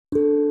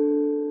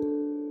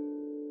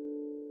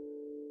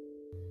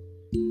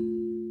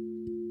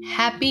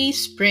Happy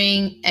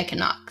spring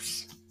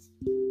equinox,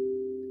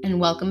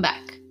 and welcome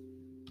back.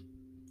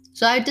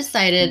 So I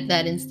decided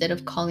that instead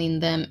of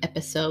calling them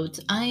episodes,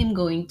 I am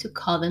going to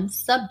call them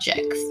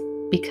subjects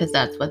because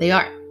that's what they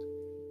are.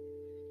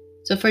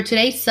 So for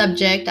today's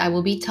subject, I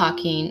will be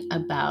talking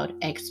about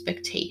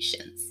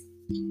expectations.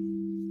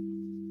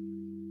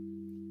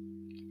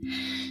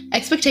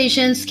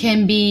 Expectations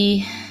can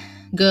be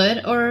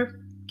good or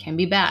can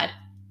be bad.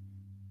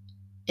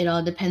 It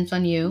all depends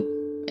on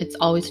you. It's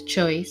always a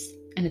choice.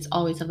 And it's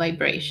always a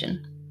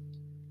vibration.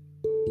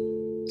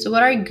 So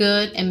what are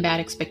good and bad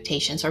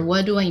expectations, or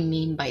what do I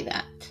mean by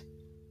that?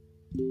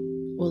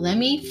 Well, let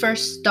me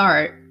first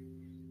start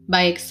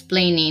by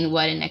explaining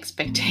what an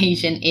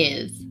expectation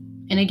is.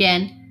 And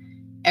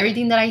again,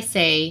 everything that I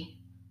say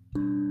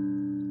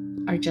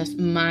are just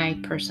my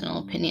personal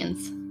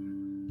opinions.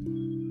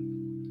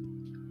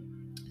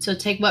 So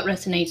take what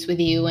resonates with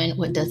you and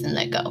what doesn't,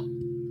 let go.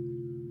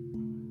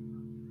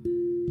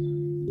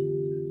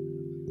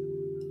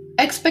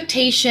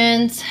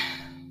 Expectations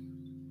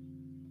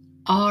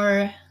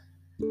are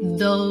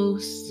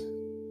those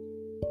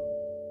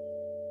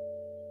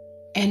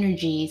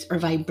energies or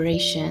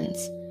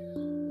vibrations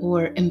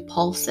or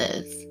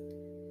impulses,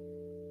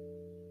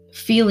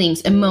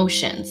 feelings,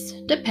 emotions,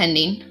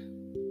 depending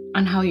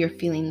on how you're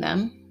feeling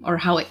them or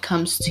how it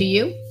comes to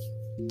you,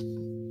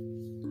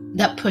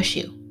 that push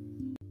you.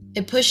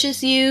 It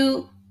pushes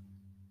you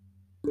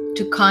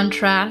to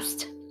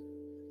contrast.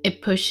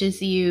 It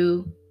pushes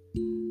you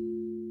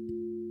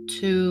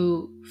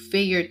to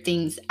figure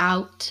things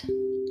out.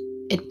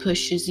 It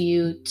pushes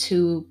you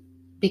to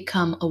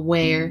become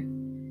aware.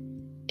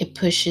 It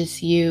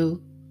pushes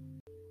you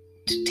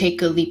to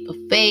take a leap of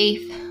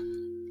faith.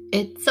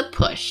 It's a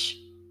push.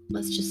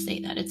 Let's just say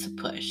that it's a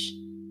push.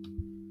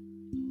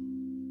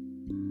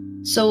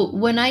 So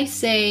when I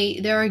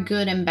say there are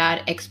good and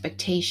bad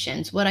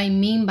expectations, what I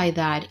mean by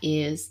that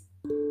is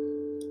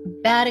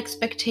bad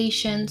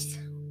expectations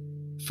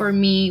for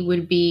me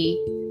would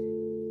be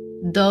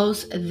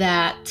those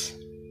that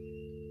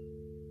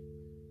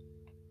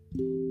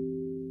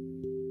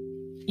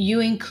you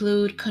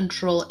include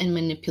control and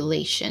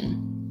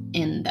manipulation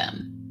in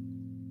them.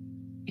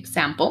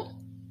 Example,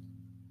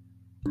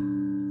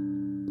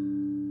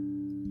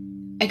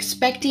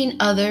 expecting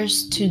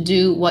others to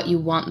do what you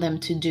want them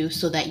to do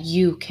so that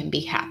you can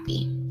be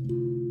happy.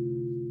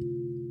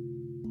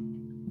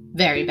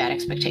 Very bad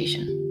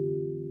expectation.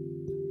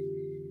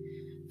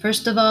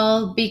 First of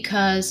all,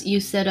 because you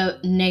set a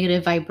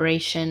negative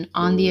vibration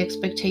on the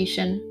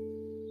expectation,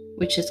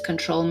 which is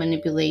control,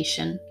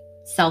 manipulation,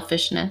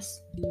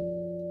 selfishness.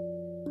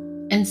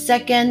 And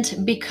second,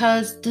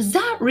 because does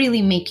that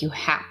really make you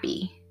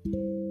happy?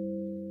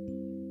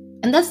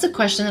 And that's the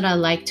question that I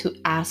like to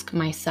ask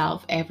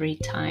myself every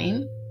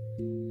time.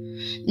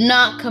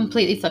 Not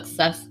completely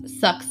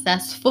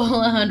successful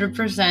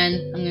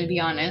 100%, I'm going to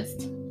be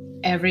honest,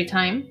 every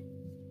time.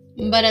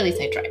 But at least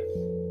I try.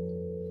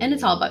 And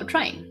it's all about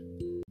trying.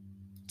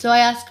 So I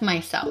ask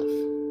myself,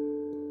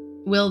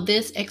 will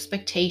this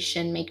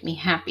expectation make me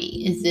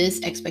happy? Is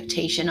this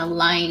expectation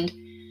aligned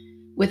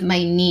with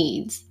my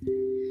needs?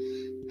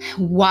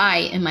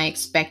 Why am I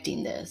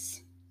expecting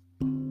this?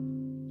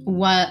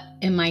 What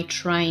am I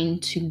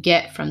trying to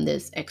get from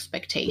this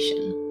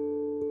expectation?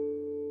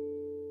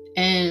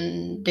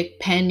 And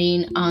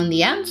depending on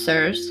the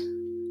answers,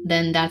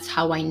 then that's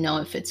how I know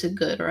if it's a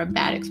good or a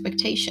bad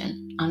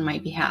expectation on my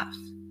behalf.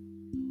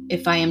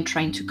 If I am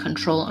trying to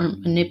control or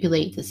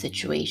manipulate the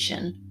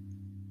situation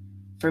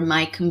for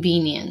my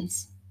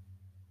convenience,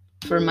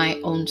 for my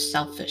own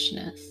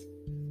selfishness.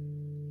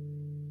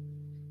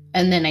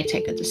 And then I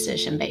take a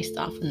decision based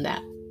off of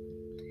that.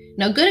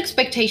 Now, good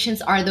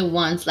expectations are the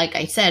ones, like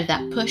I said,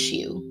 that push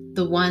you,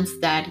 the ones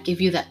that give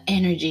you the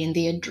energy and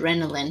the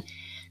adrenaline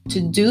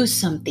to do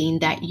something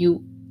that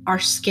you are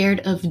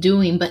scared of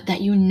doing, but that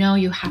you know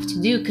you have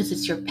to do because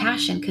it's your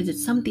passion, because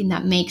it's something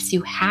that makes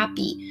you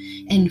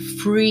happy and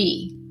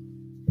free.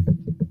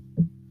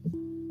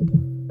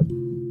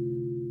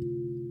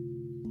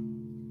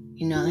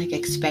 You know, like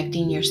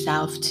expecting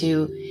yourself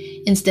to,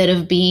 instead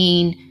of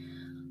being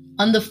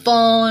on the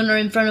phone or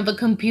in front of a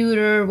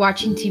computer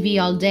watching TV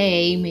all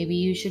day, maybe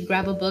you should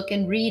grab a book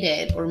and read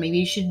it, or maybe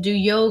you should do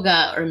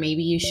yoga, or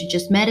maybe you should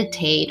just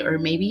meditate, or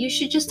maybe you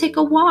should just take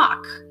a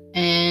walk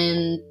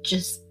and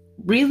just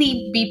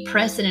really be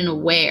present and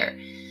aware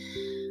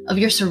of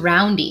your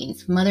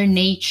surroundings, Mother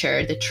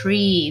Nature, the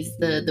trees,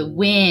 the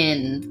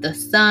wind, the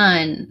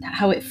sun,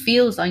 how it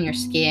feels on your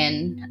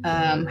skin,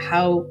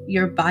 how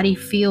your body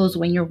feels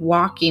when you're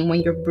walking,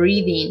 when you're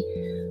breathing,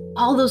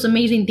 all those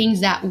amazing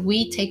things that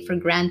we take for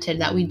granted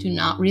that we do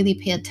not really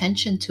pay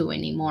attention to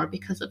anymore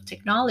because of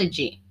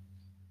technology.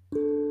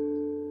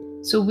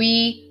 So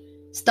we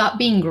stop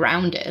being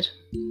grounded.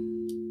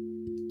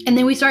 And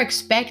then we start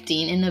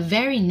expecting in a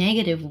very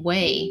negative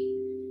way,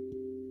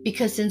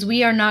 because since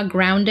we are not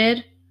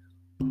grounded,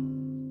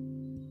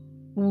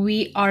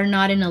 we are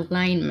not in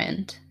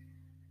alignment.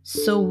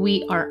 So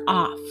we are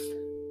off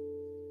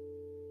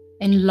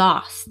and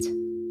lost.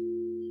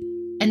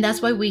 And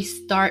that's why we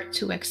start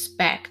to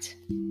expect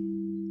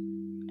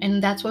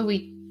And that's why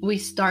we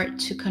start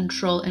to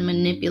control and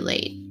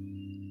manipulate.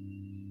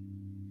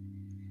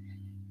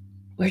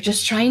 We're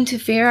just trying to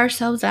figure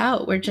ourselves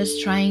out. We're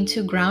just trying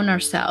to ground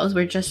ourselves.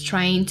 We're just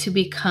trying to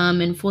become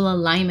in full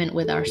alignment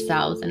with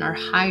ourselves and our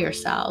higher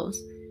selves.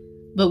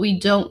 But we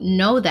don't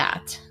know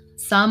that.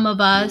 Some of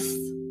us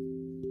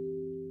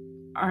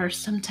are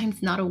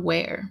sometimes not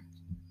aware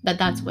that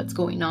that's what's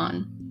going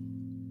on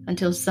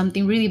until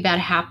something really bad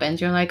happens.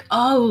 You're like,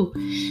 oh,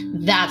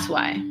 that's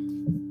why.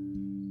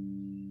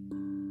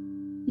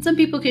 And some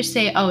people could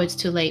say, oh, it's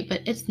too late,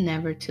 but it's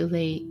never too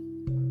late.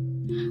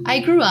 I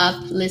grew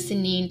up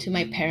listening to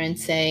my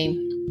parents say,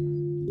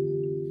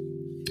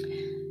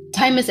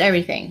 time is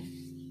everything.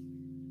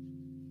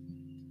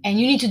 And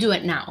you need to do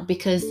it now,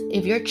 because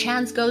if your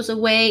chance goes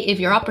away, if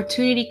your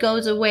opportunity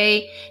goes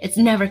away, it's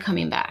never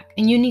coming back.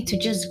 And you need to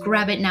just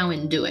grab it now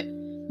and do it.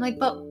 I'm like,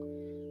 but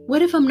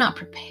what if I'm not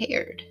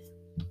prepared?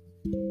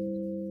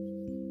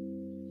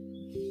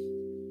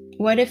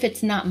 What if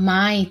it's not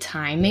my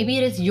time? Maybe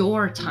it is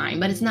your time,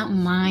 but it's not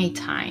my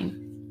time.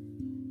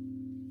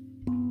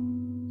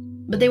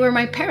 But they were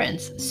my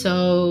parents,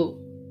 so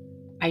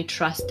I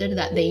trusted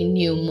that they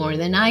knew more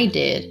than I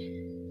did.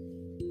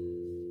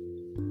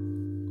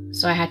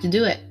 So I had to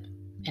do it,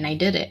 and I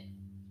did it.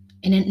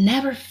 And it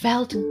never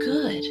felt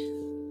good.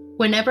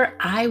 Whenever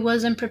I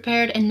wasn't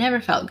prepared, it never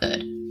felt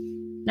good.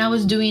 And I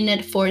was doing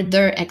it for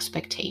their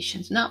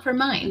expectations, not for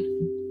mine.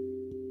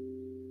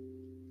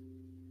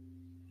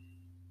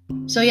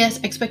 So yes,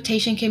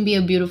 expectation can be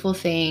a beautiful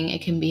thing.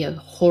 It can be a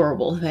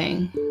horrible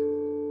thing.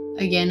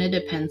 Again, it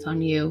depends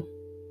on you.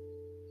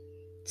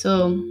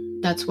 So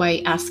that's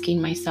why asking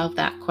myself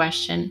that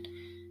question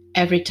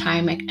every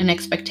time an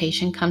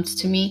expectation comes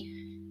to me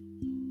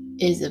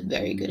is a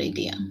very good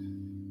idea.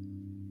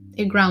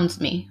 It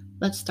grounds me.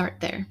 Let's start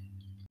there.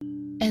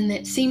 And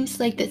it seems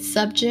like that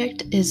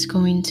subject is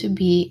going to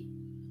be,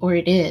 or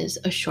it is,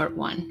 a short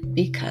one,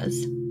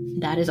 because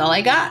that is all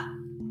I got.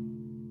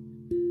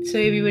 So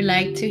if you would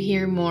like to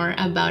hear more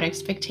about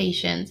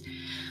expectations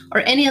or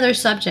any other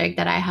subject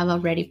that I have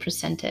already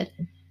presented,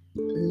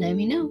 let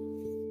me know.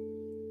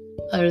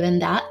 Other than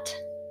that,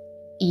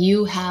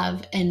 you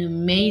have an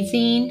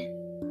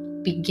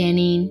amazing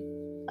beginning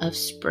of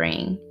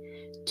spring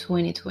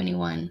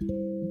 2021.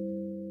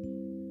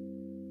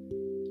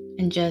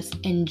 And just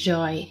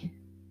enjoy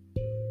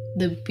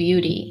the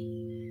beauty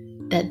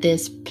that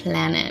this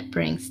planet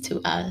brings to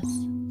us.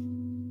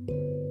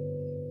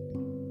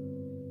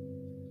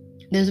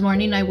 This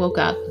morning I woke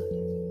up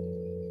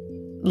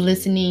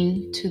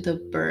listening to the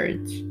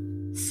birds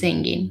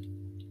singing,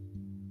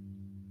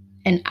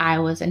 and I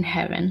was in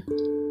heaven.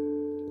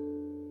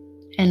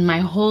 And my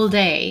whole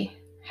day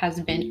has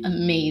been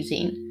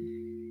amazing.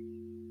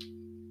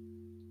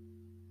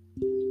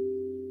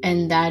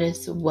 And that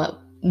is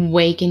what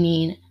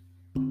waking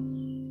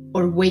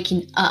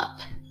up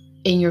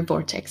in your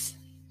vortex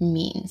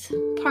means.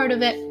 Part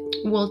of it,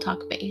 we'll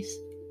talk base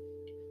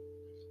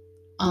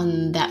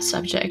on that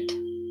subject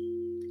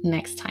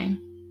next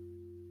time,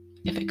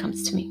 if it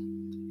comes to me.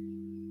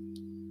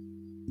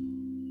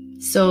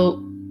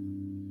 So,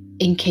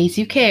 in case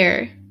you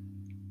care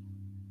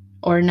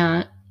or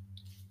not,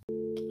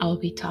 I'll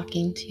be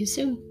talking to you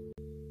soon.